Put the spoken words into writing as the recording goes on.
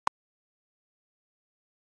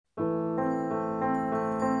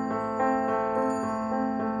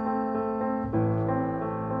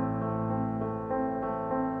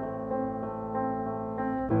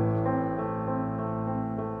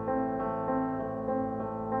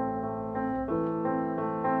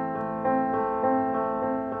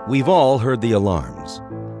We've all heard the alarms,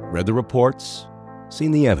 read the reports,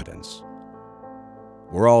 seen the evidence.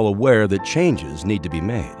 We're all aware that changes need to be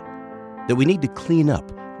made, that we need to clean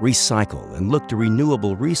up, recycle, and look to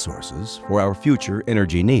renewable resources for our future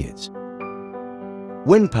energy needs.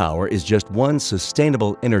 Wind power is just one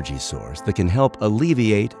sustainable energy source that can help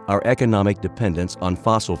alleviate our economic dependence on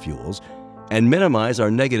fossil fuels and minimize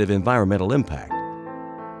our negative environmental impact.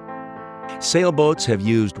 Sailboats have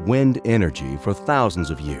used wind energy for thousands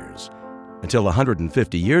of years. Until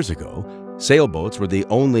 150 years ago, sailboats were the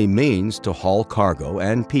only means to haul cargo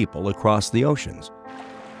and people across the oceans.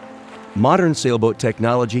 Modern sailboat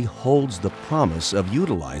technology holds the promise of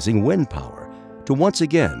utilizing wind power to once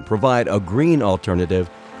again provide a green alternative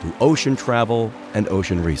to ocean travel and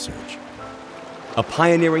ocean research. A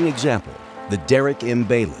pioneering example, the Derrick M.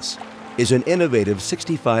 BAYLIS, is an innovative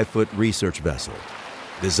 65-foot research vessel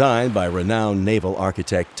designed by renowned naval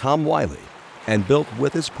architect Tom Wylie and built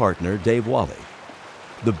with his partner Dave Wylie.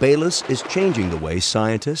 The BAYLIS is changing the way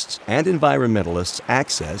scientists and environmentalists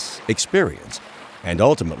access, experience, and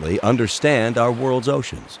ultimately understand our world's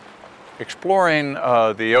oceans. Exploring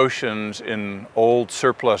the oceans in old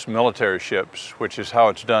surplus military ships, which is how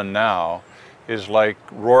it's done now, is like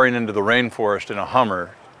roaring into the rainforest in a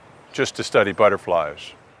Hummer just to study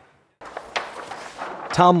butterflies.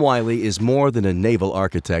 Tom Wylie is more than a naval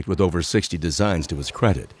architect with over 60 designs to his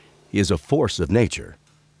credit. He is a force of nature,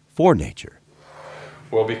 for nature.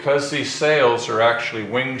 Well, because these sails are actually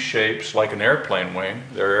wing shapes like an airplane wing,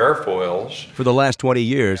 they're airfoils. For the last 20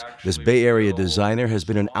 years, this Bay Area designer has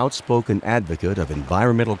been an outspoken advocate of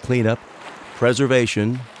environmental cleanup,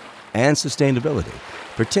 preservation, and sustainability,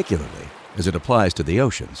 particularly as it applies to the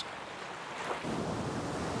oceans.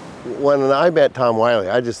 When I met Tom Wylie,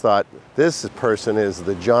 I just thought, this person is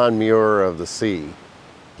the John Muir of the sea.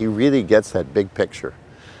 He really gets that big picture.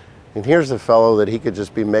 And here's a fellow that he could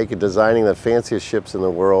just be designing the fanciest ships in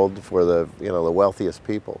the world for the wealthiest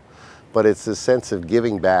people. But it's this sense of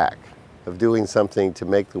giving back, of doing something to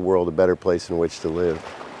make the world a better place in which to live.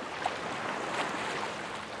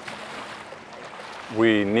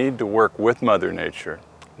 We need to work with Mother Nature,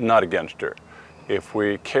 not against her. If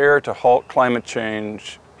we care to halt climate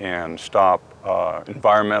change and stop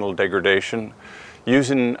environmental degradation,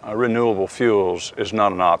 using renewable fuels is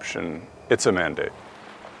not an option, it's a mandate.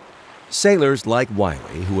 Sailors like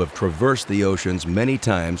Wylie, who have traversed the oceans many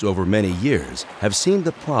times over many years, have seen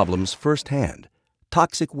the problems firsthand.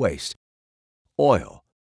 Toxic waste, oil,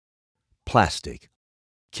 plastic,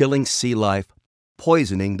 killing sea life,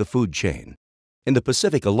 poisoning the food chain. In the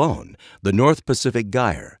Pacific alone, the North Pacific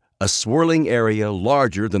Gyre, a swirling area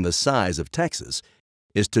larger than the size of Texas,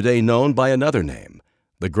 is today known by another name,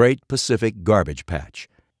 the Great Pacific Garbage Patch.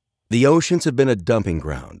 The oceans have been a dumping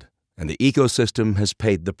ground, and the ecosystem has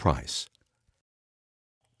paid the price.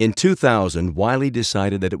 In 2000, Wylie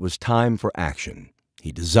decided that it was time for action.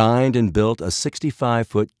 He designed and built a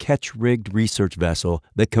 65-foot ketch-rigged research vessel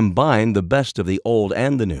that combined the best of the old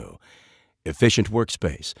and the new. Efficient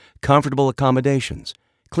workspace, comfortable accommodations,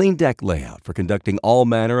 clean deck layout for conducting all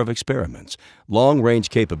manner of experiments, long-range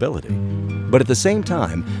capability, but at the same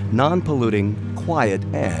time, non-polluting, quiet,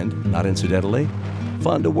 and, not incidentally,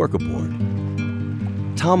 fun to work aboard.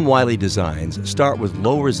 Tom Wylie designs start with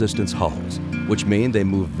low-resistance hulls, which mean they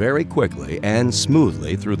move very quickly and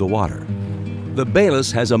smoothly through the water. The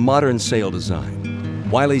BAYLIS has a modern sail design.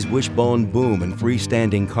 Wylie's wishbone boom and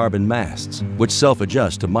freestanding carbon masts, which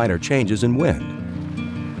self-adjust to minor changes in wind.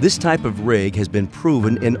 This type of rig has been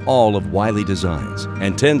proven in all of Wylie designs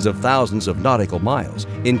and tens of thousands of nautical miles,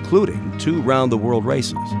 including 2 round-the-world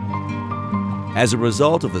races. As a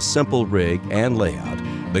result of the simple rig and layout,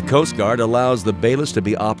 the Coast Guard allows the BAYLIS to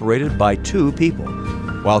be operated by 2 people,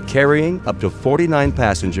 while carrying up to 49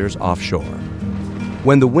 passengers offshore.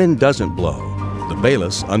 When the wind doesn't blow, the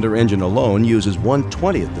BAYLIS under engine alone uses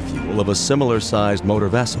 1/20th the fuel of a similar-sized motor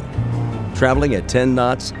vessel. Traveling at 10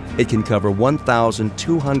 knots, it can cover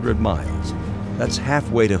 1,200 miles. That's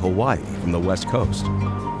halfway to Hawaii from the West Coast.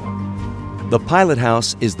 The pilot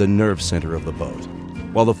house is the nerve center of the boat.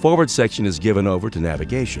 While the forward section is given over to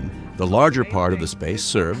navigation, the larger part of the space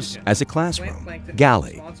serves as a classroom,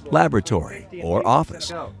 galley, laboratory, or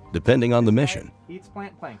office, depending on the mission.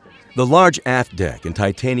 The large aft deck and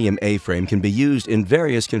titanium A-frame can be used in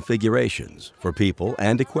various configurations for people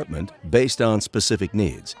and equipment based on specific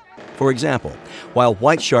needs. For example, while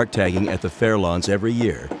white shark tagging at the Fairlawns every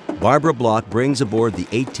year, Barbara Block brings aboard the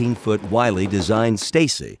 18-foot Wylie Design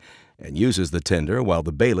Stacy and uses the tender while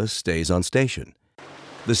the BAYLIS stays on station.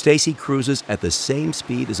 The Stacy cruises at the same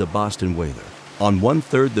speed as a Boston whaler, on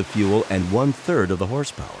 1/3 the fuel and 1/3 of the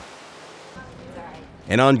horsepower.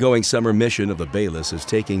 An ongoing summer mission of the BAYLIS is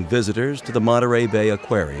taking visitors to the Monterey Bay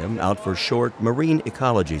Aquarium out for short marine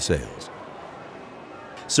ecology sails.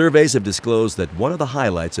 Surveys have disclosed that one of the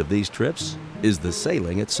highlights of these trips is the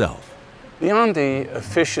sailing itself. Beyond the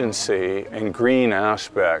efficiency and green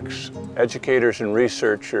aspects, educators and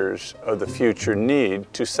researchers of the future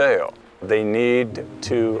need to sail. They need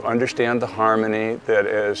to understand the harmony that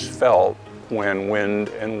is felt when wind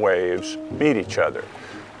and waves meet each other.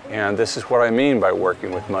 And this is what I mean by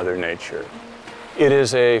working with Mother Nature. It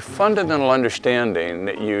is a fundamental understanding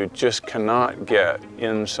that you just cannot get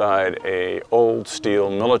inside an old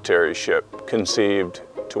steel military ship conceived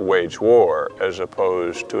to wage war, as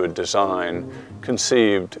opposed to a design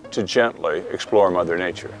conceived to gently explore Mother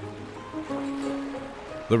Nature.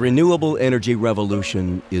 The renewable energy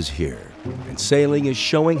revolution is here, and sailing is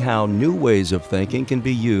showing how new ways of thinking can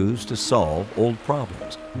be used to solve old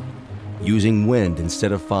problems. Using wind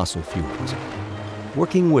instead of fossil fuels,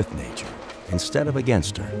 working with nature instead of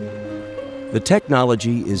against her. The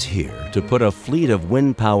technology is here to put a fleet of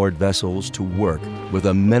wind-powered vessels to work with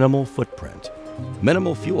a minimal footprint,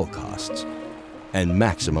 minimal fuel costs, and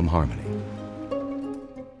maximum harmony.